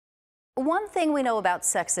One thing we know about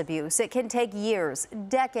sex abuse, it can take years,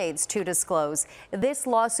 decades to disclose. This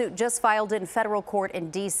lawsuit just filed in federal court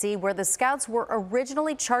in D.C., where the Scouts were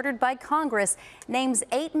originally chartered by Congress, names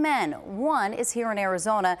 8 men. One is here in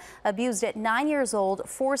Arizona, abused at 9 years old,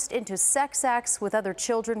 forced into sex acts with other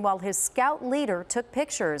children while his Scout leader took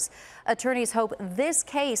pictures. Attorneys hope this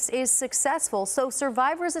case is successful so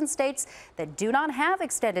survivors in states that do not have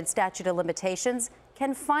extended statute of limitations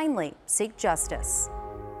can finally seek justice.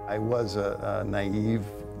 I was a naive,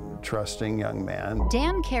 trusting young man.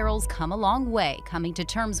 Dan Carroll's come a long way, coming to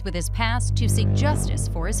terms with his past to seek justice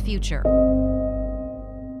for his future.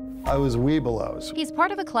 I was Webelos. He's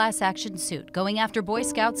part of a class action suit going after Boy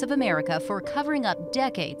Scouts of America for covering up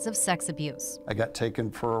decades of sex abuse. I got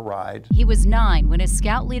taken for a ride. He was 9 when his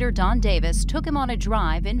Scout leader, Don Davis, took him on a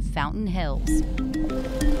drive in Fountain Hills.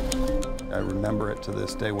 I remember it to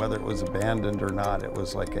this day, whether it was abandoned or not. It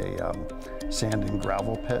was like a sand and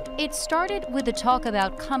gravel pit. It started with the talk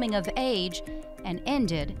about coming of age and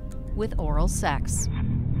ended with oral sex.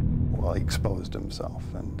 Well, he exposed himself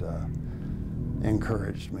and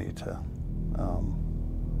encouraged me to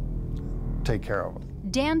take care of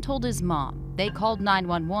him. Dan told his mom. They called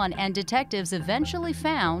 911 and detectives eventually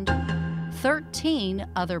found 13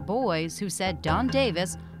 other boys who said Don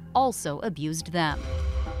Davis also abused them.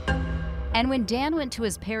 And when Dan went to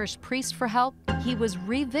his parish priest for help, he was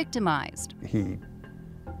re-victimized. He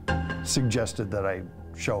suggested that I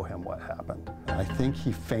show him what happened. I think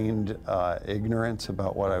he feigned ignorance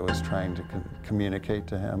about what I was trying to communicate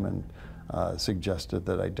to him and suggested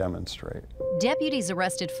that I demonstrate. Deputies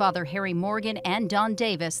arrested Father Harry Morgan and Don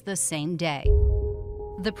Davis the same day.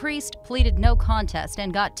 The priest pleaded no contest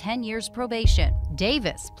and got 10 years probation.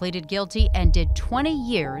 Davis pleaded guilty and did 20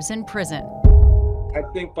 years in prison. I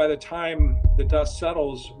think by the time the dust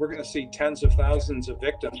settles, we're going to see tens of thousands of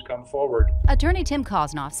victims come forward. Attorney Tim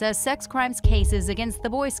Kosnoff says sex crimes cases against the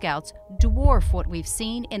Boy Scouts dwarf what we've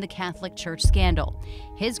seen in the Catholic Church scandal.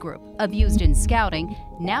 His group, Abused in Scouting,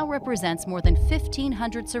 now represents more than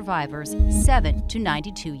 1,500 survivors, 7 to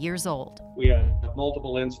 92 years old. We had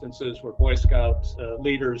multiple instances where Boy Scouts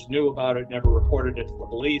leaders knew about it, never reported it to the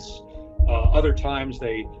police. Other times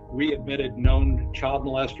they readmitted known child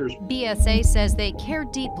molesters. BSA says they care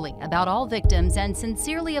deeply about all victims and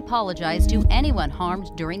sincerely apologize to anyone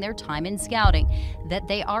harmed during their time in Scouting, that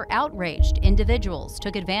they are outraged individuals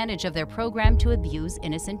took advantage of their program to abuse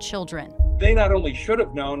innocent children. They not only should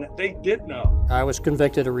have known, they did know. I was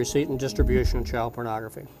convicted of receipt and distribution of child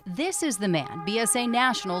pornography. This is the man BSA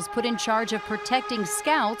Nationals put in charge of protecting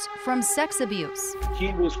Scouts from sex abuse.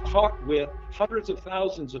 He was caught with hundreds of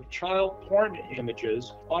thousands of child porn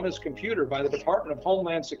images on his computer by the Department of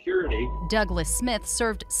Homeland Security. Douglas Smith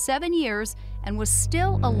served 7 years and was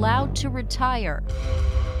still allowed to retire.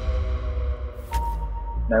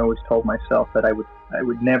 I always told myself that I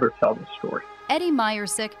would never tell this story. Eddie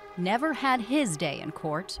Meyersick never had his day in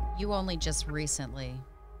court. You only just recently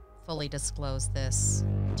fully disclosed this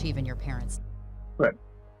to even your parents. Right.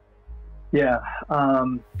 Yeah,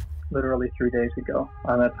 literally 3 days ago.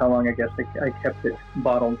 That's how long I guess I kept it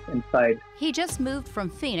bottled inside. He just moved from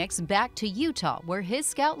Phoenix back to Utah, where his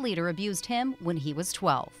Scout leader abused him when he was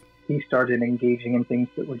 12. He started engaging in things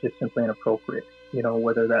that were just simply inappropriate. You know,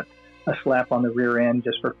 whether that's a slap on the rear end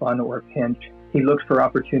just for fun or a pinch. He looked for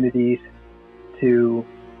opportunities to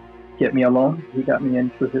get me alone. He got me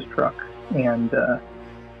into his truck and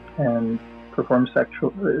performed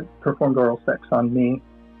oral sex on me.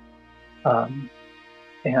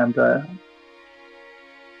 And that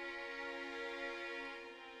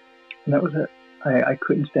was it. I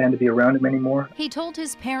couldn't stand to be around him anymore. He told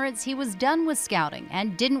his parents he was done with Scouting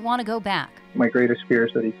and didn't want to go back. My greatest fear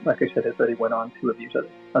is that like I said, is that he went on to abuse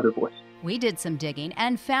other boys. We did some digging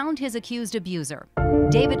and found his accused abuser.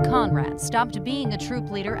 David Conrad stopped being a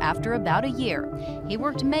troop leader after about a year. He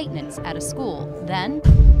worked maintenance at a school, then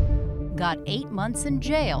got 8 months in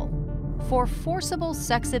jail for forcible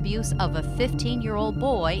sex abuse of a 15-year-old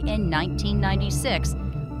boy in 1996,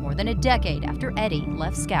 more than a decade after Eddie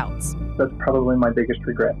left Scouts. That's probably my biggest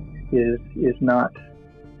regret, is not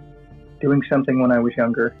doing something when I was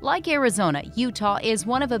younger. Like Arizona, Utah is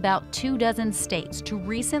one of about 24 states to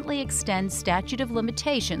recently extend statute of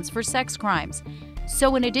limitations for sex crimes.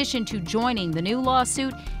 So in addition to joining the new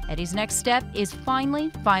lawsuit, Eddie's next step is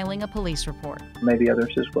finally filing a police report. Maybe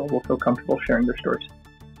others as well will feel comfortable sharing their stories.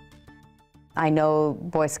 I know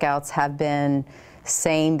Boy Scouts have been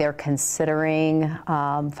saying they're considering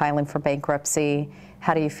filing for bankruptcy.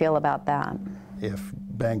 How do you feel about that? If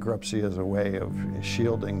bankruptcy is a way of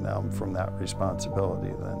shielding them from that responsibility,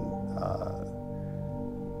 then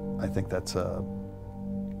I think that's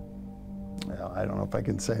I don't know if I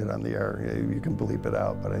can say it on the air. You can bleep it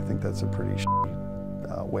out, but I think that's a pretty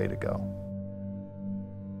way to go.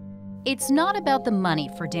 It's not about the money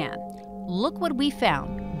for Dan. Look what we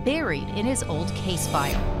found buried in his old case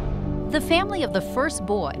file. The family of the first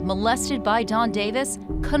boy molested by Don Davis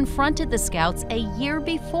confronted the Scouts a year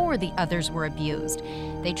before the others were abused.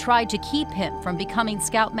 They tried to keep him from becoming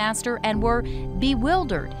Scoutmaster and were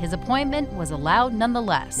bewildered his appointment was allowed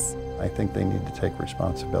nonetheless. I think they need to take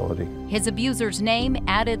responsibility. His abuser's name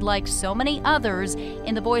added, like so many others,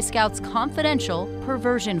 in the Boy Scouts' confidential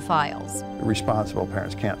perversion files. Responsible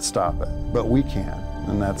parents can't stop it, but we can,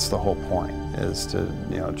 and that's the whole point, is to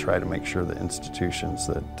try to make sure the institutions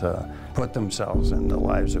that put themselves in the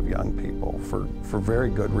lives of young people for very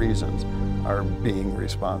good reasons are being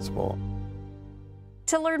responsible.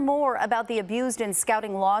 To learn more about the Abused in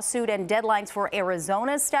Scouting lawsuit and deadlines for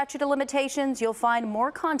Arizona's statute of limitations, you'll find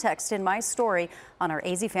more context in my story on our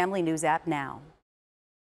AZ Family News app now.